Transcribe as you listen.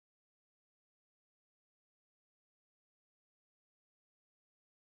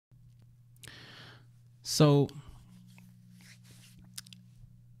So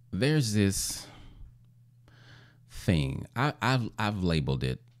there's this thing. I've labeled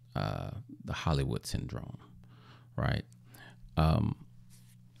it the Hollywood syndrome, right? Um,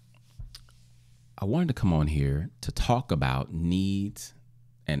 I wanted to come on here to talk about needs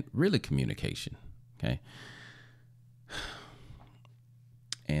and really communication. Okay,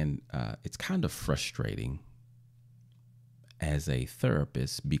 and it's kind of frustrating as a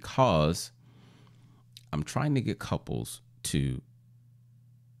therapist because I'm trying to get couples to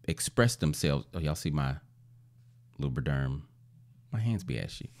express themselves. Oh, y'all see my lubriderm? My hands be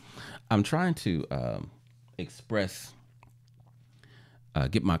ashy. I'm trying to express,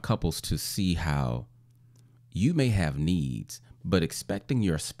 get my couples to see how you may have needs, but expecting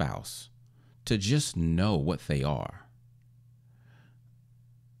your spouse to just know what they are.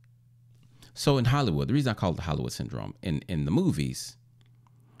 So in Hollywood, the reason I call it the Hollywood syndrome, in the movies,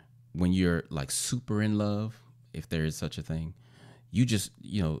 when you're like super in love, if there is such a thing, you just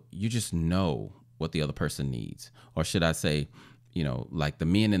know what the other person needs. Or should I say, like the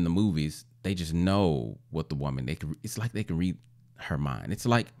men in the movies, they just know what the woman, it's like they can read her mind. It's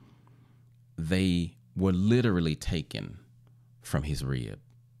like they were literally taken from his rib.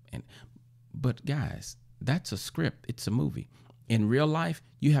 But guys, that's a script. It's a movie. In real life,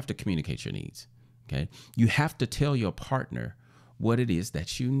 you have to communicate your needs. Okay? You have to tell your partner what it is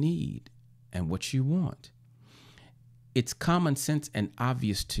that you need and what you want. It's common sense and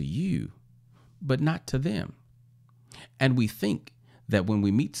obvious to you, but not to them. And we think that when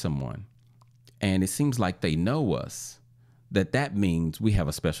we meet someone and it seems like they know us, that means we have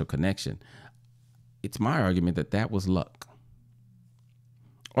a special connection. It's my argument that was luck.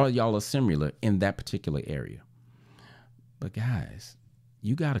 Or y'all are similar in that particular area. But guys,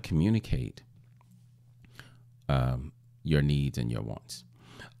 you got to communicate your needs and your wants.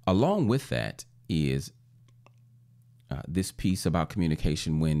 Along with that is this piece about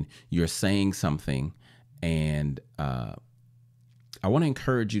communication when you're saying something, and I want to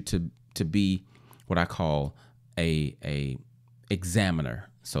encourage you to be what I call a examiner,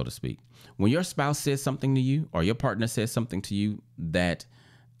 so to speak. When your spouse says something to you, or your partner says something to you that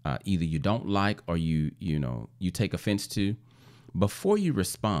either you don't like or you take offense to, before you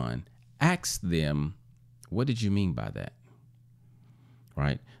respond, ask them, what did you mean by that?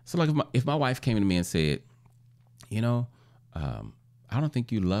 Right? So like if my wife came to me and said, I don't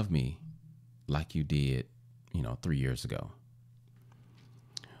think you love me like you did, 3 years ago.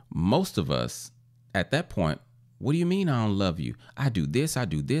 Most of us at that point, what do you mean I don't love you? I do this, I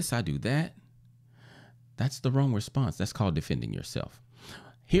do this, I do that. That's the wrong response. That's called defending yourself.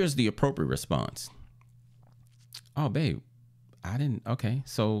 Here's the appropriate response. Oh, babe, I didn't. Okay.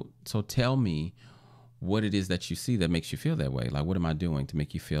 So tell me what it is that you see that makes you feel that way. Like, what am I doing to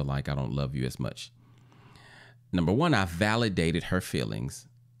make you feel like I don't love you as much? Number one, I validated her feelings.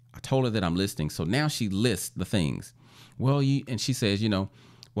 I told her that I'm listening. So now she lists the things. And she says,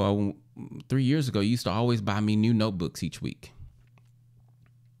 well, 3 years ago, you used to always buy me new notebooks each week.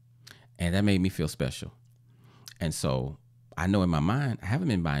 And that made me feel special. And so I know in my mind, I haven't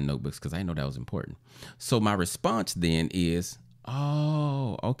been buying notebooks because I know that was important. So my response then is,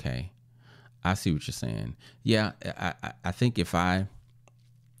 oh, okay. I see what you're saying. Yeah, I think if I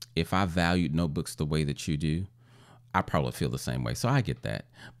valued notebooks the way that you do, I probably feel the same way. So I get that.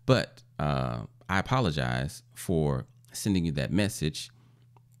 But I apologize for sending you that message.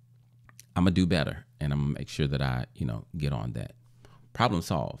 I'm going to do better, and I'm going to make sure that I, get on that. Problem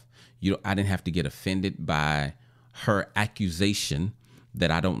solved. I didn't have to get offended by her accusation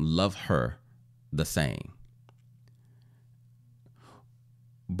that I don't love her the same.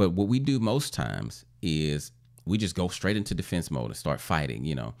 But what we do most times is we just go straight into defense mode and start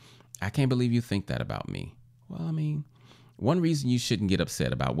fighting. I can't believe you think that about me. Well, one reason you shouldn't get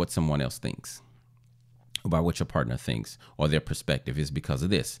upset about what someone else thinks, about what your partner thinks, or their perspective is because of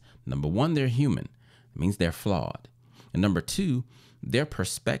this. Number one, they're human. It means they're flawed. And number two, their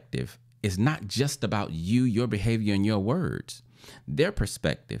perspective is not just about you, your behavior, and your words. Their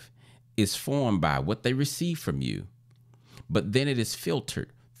perspective is formed by what they receive from you, but then it is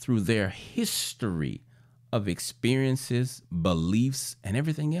filtered through their history of experiences, beliefs, and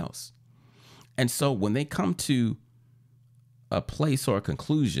everything else. And so when they come to a place or a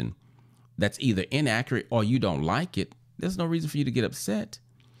conclusion that's either inaccurate or you don't like it, there's no reason for you to get upset.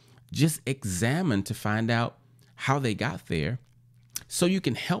 Just examine to find out how they got there so you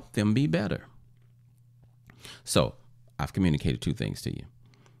can help them be better. So I've communicated two things to you.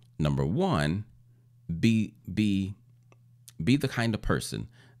 Number one, be the kind of person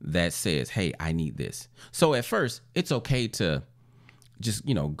that says, hey, I need this. So at first, it's okay to just,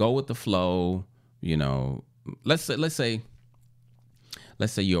 go with the flow, You know, let's say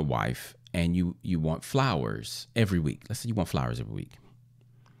you're a wife and you want flowers every week. Let's say you want flowers every week,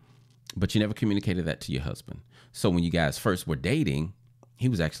 but you never communicated that to your husband. So when you guys first were dating, he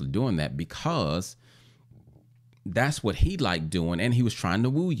was actually doing that because that's what he liked doing, and he was trying to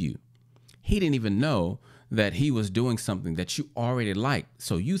woo you. He didn't even know that he was doing something that you already liked.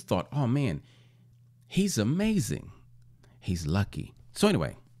 So you thought, oh man, he's amazing. He's lucky. So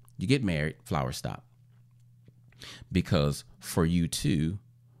anyway, you get married, flowers stop. Because for you two,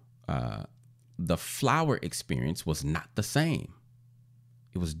 the flower experience was not the same.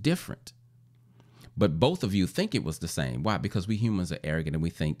 It was different. But both of you think it was the same. Why? Because we humans are arrogant and we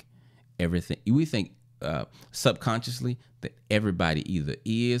think everything, we think subconsciously that everybody either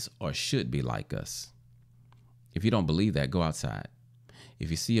is or should be like us. If you don't believe that, go outside.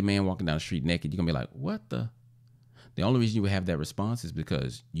 If you see a man walking down the street naked, you're going to be like, what the? The only reason you would have that response is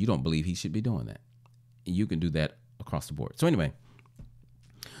because you don't believe he should be doing that. And you can do that across the board. So anyway,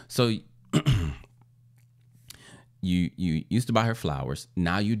 so you used to buy her flowers.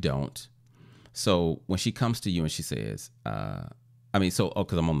 Now you don't. So when she comes to you and she says,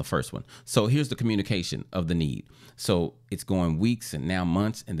 because I'm on the first one. So here's the communication of the need. So it's going weeks and now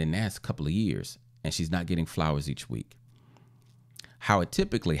months, and then that's a couple of years, and she's not getting flowers each week. How it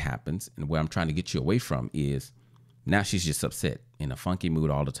typically happens, and where I'm trying to get you away from, is now she's just upset, in a funky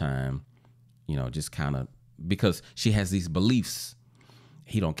mood all the time, just kind of, because she has these beliefs.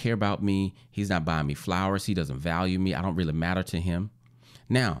 He don't care about me. He's not buying me flowers. He doesn't value me. I don't really matter to him.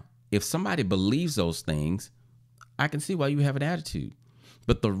 Now, if somebody believes those things, I can see why you have an attitude.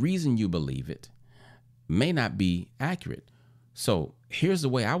 But the reason you believe it may not be accurate. So here's the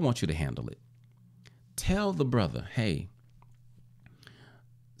way I want you to handle it. Tell the brother, hey,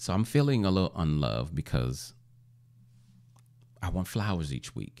 so I'm feeling a little unloved because I want flowers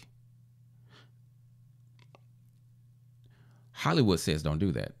each week. Hollywood says don't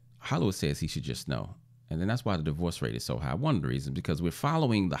do that. Hollywood says he should just know. And then that's why the divorce rate is so high. One of the reasons, because we're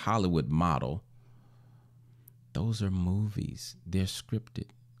following the Hollywood model. Those are movies. They're scripted.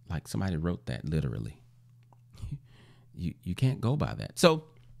 Like somebody wrote that literally. You can't go by that. So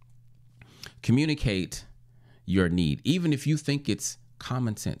communicate your need, even if you think it's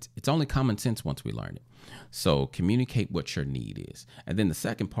common sense. It's only common sense once we learn it. So communicate what your need is. And then the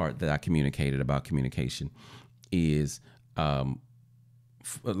second part that I communicated about communication is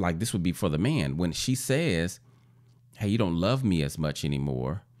like this would be for the man. When she says, hey, you don't love me as much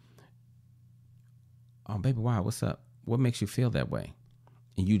anymore. Oh, baby, wow, what's up? What makes you feel that way?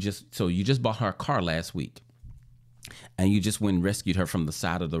 And you just bought her a car last week, and you just went and rescued her from the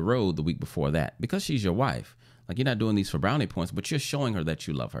side of the road the week before that, because she's your wife. Like, you're not doing these for brownie points, but you're showing her that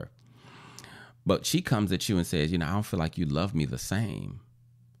you love her. But she comes at you and says, I don't feel like you love me the same.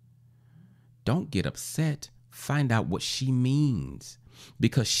 Don't get upset. Find out what she means,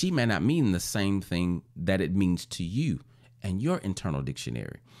 because she may not mean the same thing that it means to you and your internal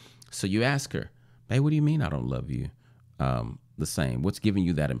dictionary. So you ask her, hey, what do you mean I don't love you the same? What's giving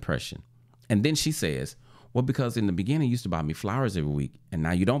you that impression? And then she says, well, because in the beginning you used to buy me flowers every week, and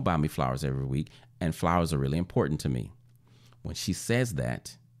now you don't buy me flowers every week, and flowers are really important to me. When she says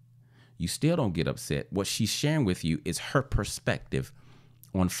that, you still don't get upset. What she's sharing with you is her perspective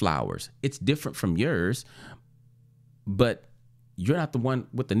on flowers. It's different from yours, but you're not the one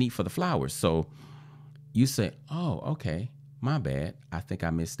with the need for the flowers. So you say, oh, okay, my bad. I think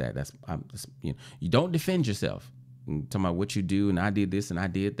I missed that. You don't defend yourself. You're talking about what you do, and I did this and I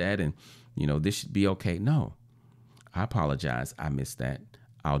did that, and this should be okay. No, I apologize. I missed that.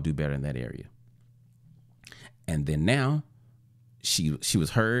 I'll do better in that area. And then now she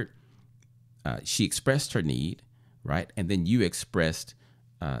was heard. She expressed her need, right? And then you expressed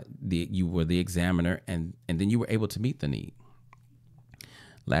you were the examiner, and then you were able to meet the need.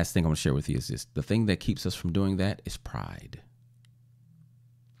 Last thing I'm going to share with you is this. The thing that keeps us from doing that is pride.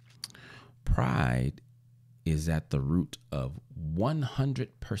 Pride is at the root of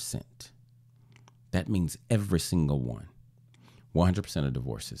 100%. That means every single one. 100% of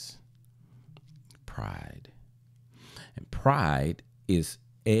divorces. Pride. And pride is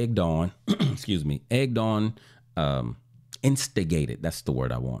egged on, instigated. That's the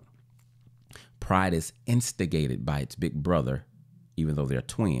word I want. Pride is instigated by its big brother, even though they're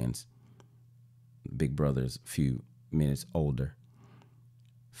twins. Big brother's a few minutes older.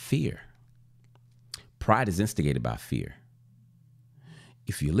 Fear. Pride is instigated by fear.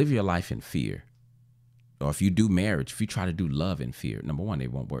 If you live your life in fear, or if you do marriage, if you try to do love in fear, number one,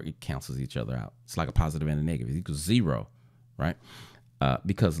 it won't work. It cancels each other out. It's like a positive and a negative. It equals zero, right?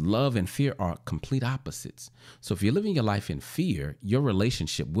 because love and fear are complete opposites. So if you're living your life in fear, your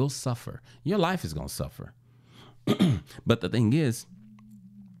relationship will suffer. Your life is going to suffer. But the thing is,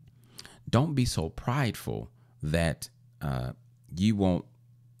 don't be so prideful that you won't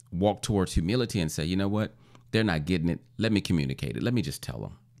walk towards humility and say, you know what, they're not getting it. Let me communicate it. Let me just tell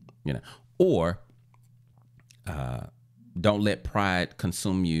them, or don't let pride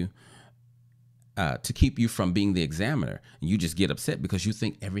consume you to keep you from being the examiner. You just get upset because you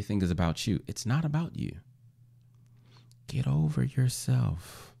think everything is about you. It's not about you. Get over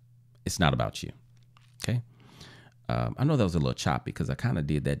yourself. It's not about you. Okay. I know that was a little choppy because I kind of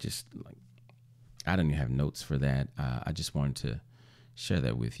did that just like, I didn't even have notes for that. I just wanted to share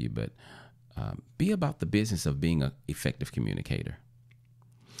that with you, but be about the business of being an effective communicator.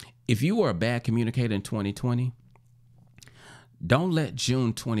 If you were a bad communicator in 2020, don't let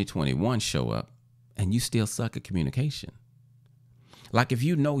June 2021 show up and you still suck at communication. Like if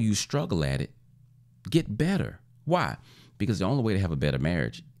you know you struggle at it, get better. Why? Because the only way to have a better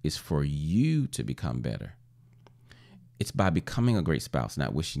marriage is for you to become better. It's by becoming a great spouse,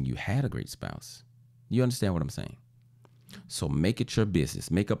 not wishing you had a great spouse. You understand what I'm saying? So make it your business.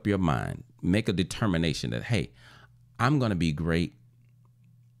 Make up your mind. Make a determination that, hey, I'm going to be great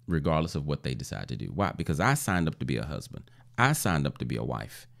regardless of what they decide to do. Why? Because I signed up to be a husband. I signed up to be a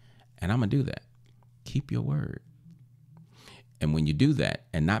wife. And I'm going to do that. Keep your word. And when you do that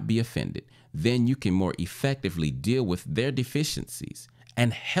and not be offended, then you can more effectively deal with their deficiencies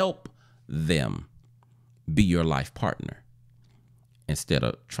and help them be your life partner instead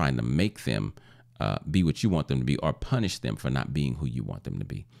of trying to make them be what you want them to be or punish them for not being who you want them to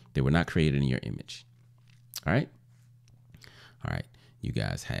be. They were not created in your image. All right. All right. You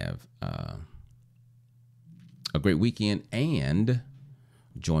guys have a great weekend and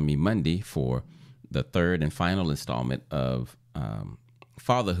join me Monday for the third and final installment of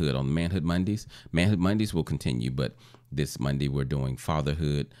fatherhood on Manhood Mondays. Manhood Mondays will continue, but this Monday we're doing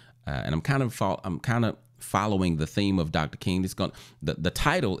fatherhood. And I'm kind of following the theme of Dr. King. The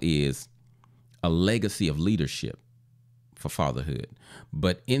title is A Legacy of Leadership for Fatherhood.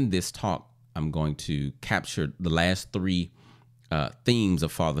 But in this talk, I'm going to capture the last three themes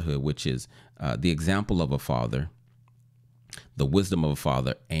of fatherhood, which is the example of a father, the wisdom of a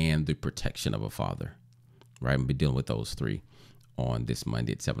father, and the protection of a father. Right? I'm going to be dealing with those three on this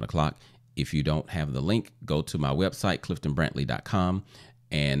Monday at 7 o'clock. If you don't have the link, go to my website, cliftonbrantley.com,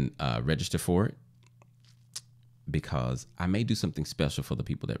 and register for it, because I may do something special for the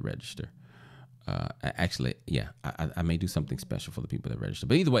people that register. Actually, yeah, I may do something special for the people that register.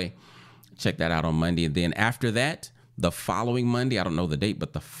 But either way, check that out on Monday. And then after that, the following Monday, I don't know the date,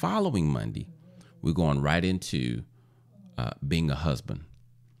 but the following Monday, we're going right into being a husband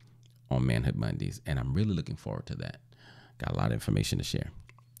on Manhood Mondays. And I'm really looking forward to that. Got a lot of information to share.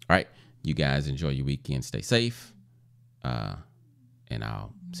 All right. You guys enjoy your weekend. Stay safe. And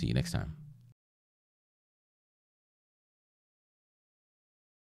I'll see you next time.